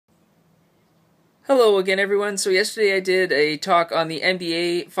Hello again, everyone. So yesterday I did a talk on the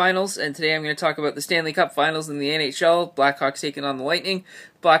NBA Finals, and today I'm going to talk about the Stanley Cup Finals in the NHL. Blackhawks taking on the Lightning.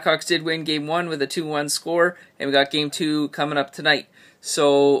 Blackhawks did win Game 1 with a 2-1 score, and we got Game 2 coming up tonight.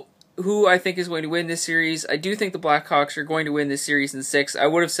 So who I think is going to win this series? I do think the Blackhawks are going to win this series in 6. I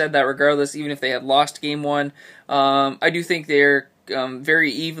would have said that regardless, even if they had lost Game 1. I do think they're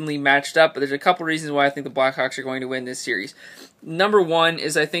very evenly matched up, but there's a couple reasons why I think the Blackhawks are going to win this series. Number one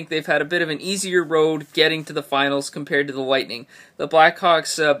is I think they've had a bit of an easier road getting to the finals compared to the Lightning. The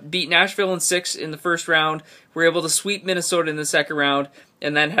Blackhawks beat Nashville in 6 in the first round, were able to sweep Minnesota in the second round,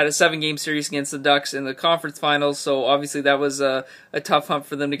 and then had a 7-game series against the Ducks in the conference finals, so obviously that was a tough hump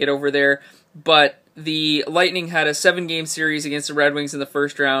for them to get over there. But the Lightning had a 7-game series against the Red Wings in the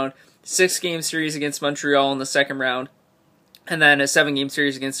first round, 6-game series against Montreal in the second round, and then a 7-game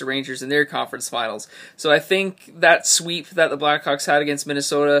series against the Rangers in their conference finals. So I think that sweep that the Blackhawks had against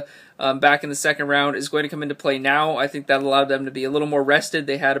Minnesota back in the second round is going to come into play now. I think that allowed them to be a little more rested.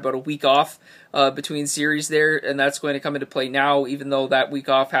 They had about a week off between series there, and that's going to come into play now, even though that week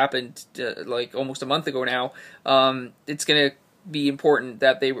off happened like almost a month ago now. It's going to be important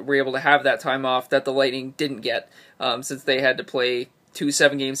that they were able to have that time off that the Lightning didn't get, since they had to play 2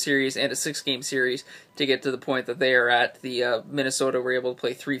 7-game series and a 6-game series to get to the point that they are at. The Minnesota were able to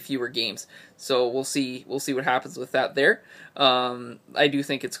play 3 fewer games, so we'll see what happens with that there. I do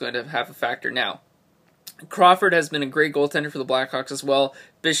think it's going to have a factor now. Crawford has been a great goaltender for the Blackhawks as well.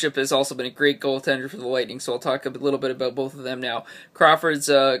 Bishop has also been a great goaltender for the Lightning, so I'll talk a little bit about both of them now. Crawford's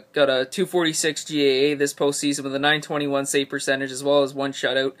got a .246 GAA this postseason with a .921 save percentage as well as 1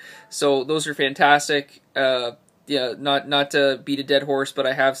 shutout, so those are fantastic. Yeah, not to beat a dead horse, but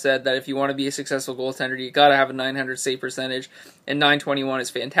I have said that if you want to be a successful goaltender, you got to have a .900 save percentage, and .921 is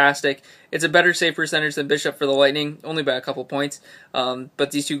fantastic. It's a better save percentage than Bishop for the Lightning, only by a couple points,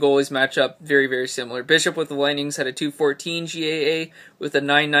 but these two goalies match up very, very similar. Bishop with the Lightnings had a .214 GAA with a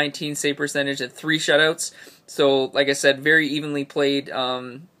 .919 save percentage and 3 shutouts, so like I said, very evenly played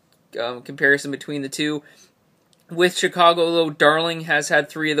comparison between the two. With Chicago, though, Darling has had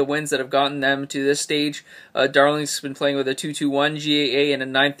 3 of the wins that have gotten them to this stage. Darling's been playing with a .221 GAA and a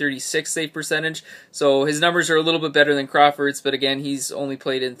 .936 save percentage, so his numbers are a little bit better than Crawford's, but again, he's only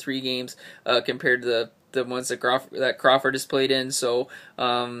played in 3 games compared to the ones that Crawford has played in, so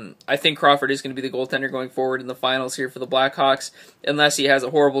I think Crawford is going to be the goaltender going forward in the finals here for the Blackhawks, unless he has a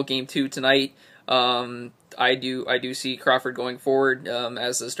horrible Game 2 tonight. I do see Crawford going forward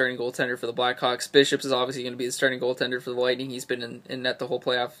as the starting goaltender for the Blackhawks. Bishop is obviously going to be the starting goaltender for the Lightning. He's been in net the whole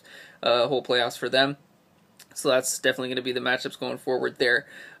playoffs for them. So that's definitely going to be the matchups going forward there.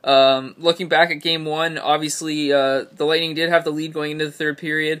 Looking back at Game 1, obviously the Lightning did have the lead going into the third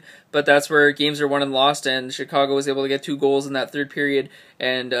period, but that's where games are won and lost, and Chicago was able to get 2 goals in that third period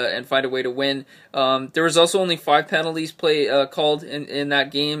and find a way to win. There was also only 5 penalties called in that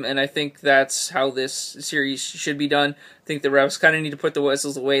game, and I think that's how this series should be done. I think the refs kind of need to put the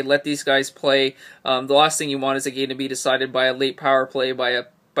whistles away, let these guys play. The last thing you want is a game to be decided by a late power play, by a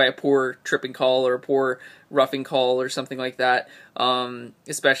poor tripping call or a poor roughing call or something like that.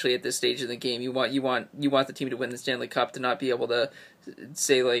 Especially at this stage of the game, you want the team to win the Stanley Cup, to not be able to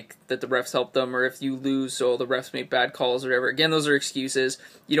say like that the refs helped them, or if you lose, so the refs made bad calls or whatever. Again, those are excuses.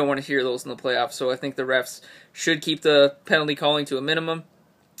 You don't want to hear those in the playoffs. So I think the refs should keep the penalty calling to a minimum,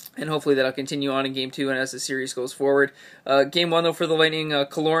 and hopefully that'll continue on in Game 2 and as the series goes forward. Game 1, though, for the Lightning,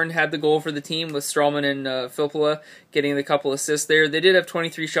 Killorn had the goal for the team, with Strawman and Filppula getting the couple assists there. They did have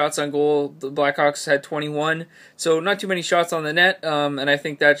 23 shots on goal. The Blackhawks had 21, so not too many shots on the net, and I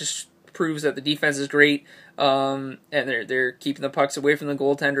think that just proves that the defense is great, and they're keeping the pucks away from the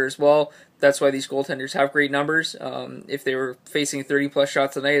goaltender as well. That's why these goaltenders have great numbers. If they were facing 30-plus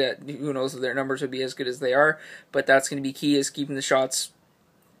shots a night, who knows if their numbers would be as good as they are, but that's going to be key, is keeping the shots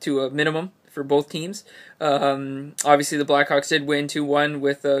to a minimum for both teams. Obviously, the Blackhawks did win 2-1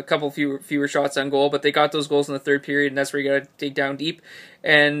 with a couple fewer shots on goal, but they got those goals in the third period, and that's where you got to take down deep.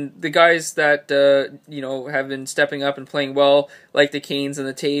 And the guys that have been stepping up and playing well, like the Canes and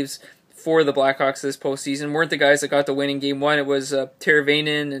the Taves for the Blackhawks this postseason, weren't the guys that got the win in Game 1. It was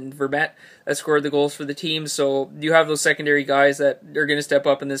Teravainen and Vermette that scored the goals for the team. So you have those secondary guys that are going to step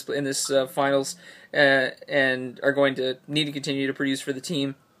up in this finals and are going to need to continue to produce for the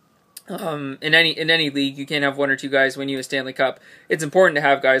team. In any league, you can't have 1 or 2 guys win you a Stanley Cup. It's important to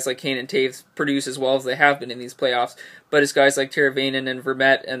have guys like Kane and Taves produce as well as they have been in these playoffs, but it's guys like Teravainen and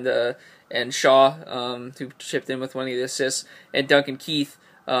Vermette and Shaw, who chipped in with 1 of the assists, and Duncan Keith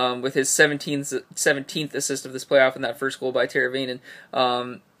with his 17th assist of this playoff in that first goal by Teravainen,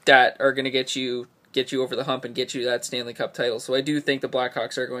 that are going to get you get you over the hump and get you that Stanley Cup title. So I do think the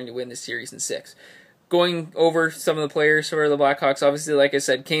Blackhawks are going to win this series in 6. Going over some of the players for the Blackhawks, obviously, like I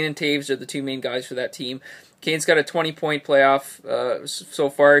said, Kane and Taves are the two main guys for that team. Kane's got a 20-point playoff so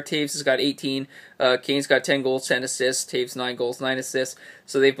far. Taves has got 18. Kane's got 10 goals, 10 assists. Taves 9 goals, 9 assists.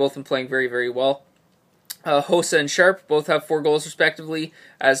 So they've both been playing very, very well. Hossa and Sharp both have 4 goals respectively,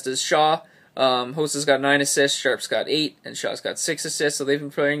 as does Shaw. Hossa's got 9 assists, Sharp's got 8, and Shaw's got 6 assists, so they've been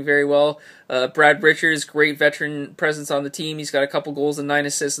playing very well. Brad Richards, great veteran presence on the team. He's got a couple goals and 9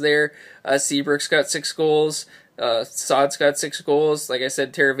 assists there. Seabrook's got 6 goals. Saad's got 6 goals. Like I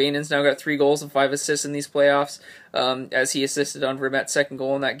said, Teravainen's now got 3 goals and 5 assists in these playoffs, as he assisted on Vermette's second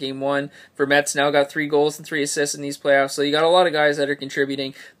goal in that Game 1. Vermette's now got 3 goals and 3 assists in these playoffs, so you got a lot of guys that are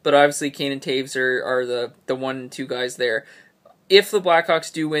contributing, but obviously Kane and Taves are the 1 and 2 guys there. If the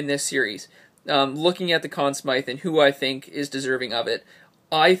Blackhawks do win this series, looking at the Conn Smythe and who I think is deserving of it,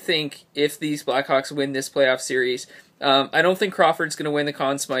 I think if these Blackhawks win this playoff series, I don't think Crawford's going to win the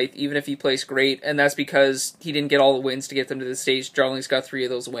Conn Smythe, even if he plays great, and that's because he didn't get all the wins to get them to the stage. Darling's got 3 of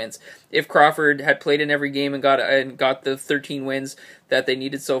those wins. If Crawford had played in every game and got the 13 wins that they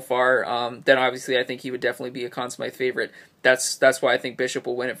needed so far, then obviously I think he would definitely be a Conn Smythe favorite. That's why I think Bishop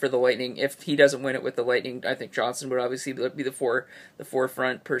will win it for the Lightning. If he doesn't win it with the Lightning, I think Johnson would obviously be the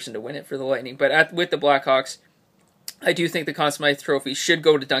forefront person to win it for the Lightning. But with the Blackhawks, I do think the Conn Smythe Trophy should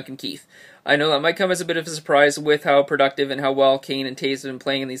go to Duncan Keith. I know that might come as a bit of a surprise with how productive and how well Kane and Taves have been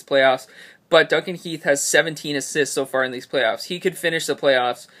playing in these playoffs, but Duncan Keith has 17 assists so far in these playoffs. He could finish the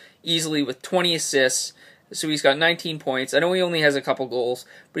playoffs easily with 20 assists, so he's got 19 points. I know he only has a couple goals,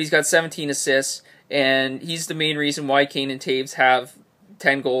 but he's got 17 assists, and he's the main reason why Kane and Taves have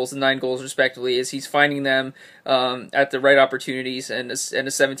 10 goals and 9 goals respectively, is he's finding them at the right opportunities, and a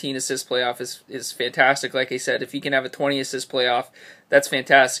 17 assist playoff is fantastic. Like I said, if he can have a 20 assist playoff, that's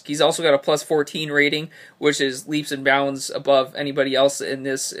fantastic. He's also got a plus 14 rating, which is leaps and bounds above anybody else in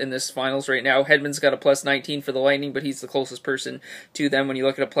this finals right now. Hedman's got a plus 19 for the Lightning, but he's the closest person to them when you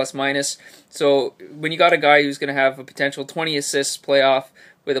look at a plus minus. So when you got a guy who's going to have a potential 20 assists playoff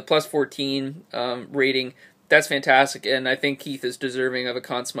with a plus 14 rating, that's fantastic, and I think Keith is deserving of a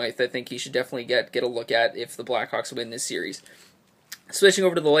Conn Smythe. I think he should definitely get a look at if the Blackhawks win this series. Switching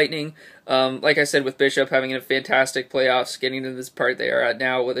over to the Lightning, like I said, with Bishop having a fantastic playoffs, getting to this part they are at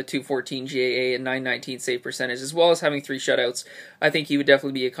now with a 214 GAA and 919 save percentage, as well as having 3 shutouts, I think he would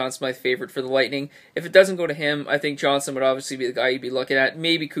definitely be a Conn Smythe favorite for the Lightning. If it doesn't go to him, I think Johnson would obviously be the guy you'd be looking at,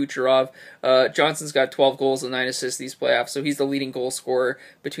 maybe Kucherov. Johnson's got 12 goals and 9 assists these playoffs, so he's the leading goal scorer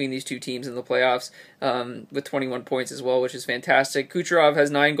between these two teams in the playoffs, with 21 points as well, which is fantastic. Kucherov has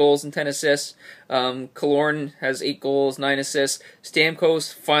 9 goals and 10 assists. Killorn has 8 goals, 9 assists.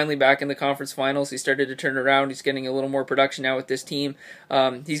 Stamkos finally back in the conference finals. He started to turn around. He's getting a little more production now with this team.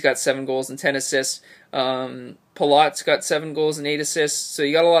 He's got 7 goals and 10 assists. Palat's got 7 goals and 8 assists. So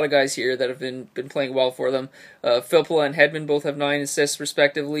you got a lot of guys here that have been playing well for them. Filppula and Hedman both have 9 assists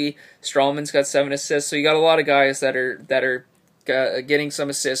respectively. Stralman's got 7 assists. So you got a lot of guys that are getting some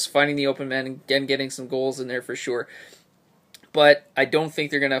assists, finding the open man, and again getting some goals in there for sure. But I don't think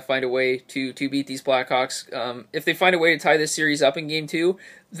they're going to find a way to beat these Blackhawks. If they find a way to tie this series up in Game 2,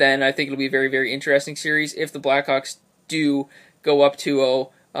 then I think it'll be a very, very interesting series. If the Blackhawks do go up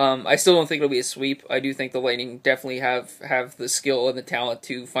 2-0, I still don't think it'll be a sweep. I do think the Lightning definitely have the skill and the talent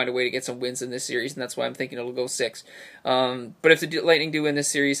to find a way to get some wins in this series, and that's why I'm thinking it'll go 6. But if the Lightning do win this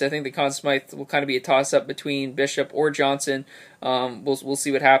series, I think the Conn Smythe will kind of be a toss-up between Bishop or Johnson. We'll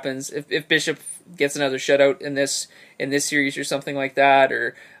see what happens. If Bishop gets another shutout in this series or something like that,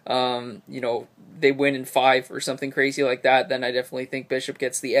 or they win in 5 or something crazy like that, then I definitely think Bishop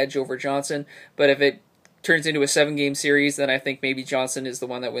gets the edge over Johnson. But if it turns into a 7-game series, then I think maybe Johnson is the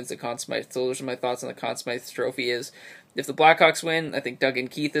one that wins the Conn Smythe. So those are my thoughts on the Conn Smythe Trophy. Is if the Blackhawks win, I think Duncan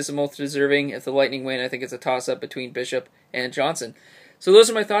Keith is the most deserving. If the Lightning win, I think it's a toss-up between Bishop and Johnson. So those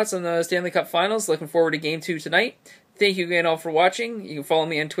are my thoughts on the Stanley Cup Finals. Looking forward to Game 2 tonight. Thank you again all for watching. You can follow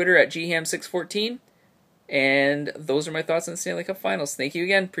me on Twitter at GHAM614. And those are my thoughts on the Stanley Cup Finals. Thank you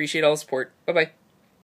again. Appreciate all the support. Bye-bye.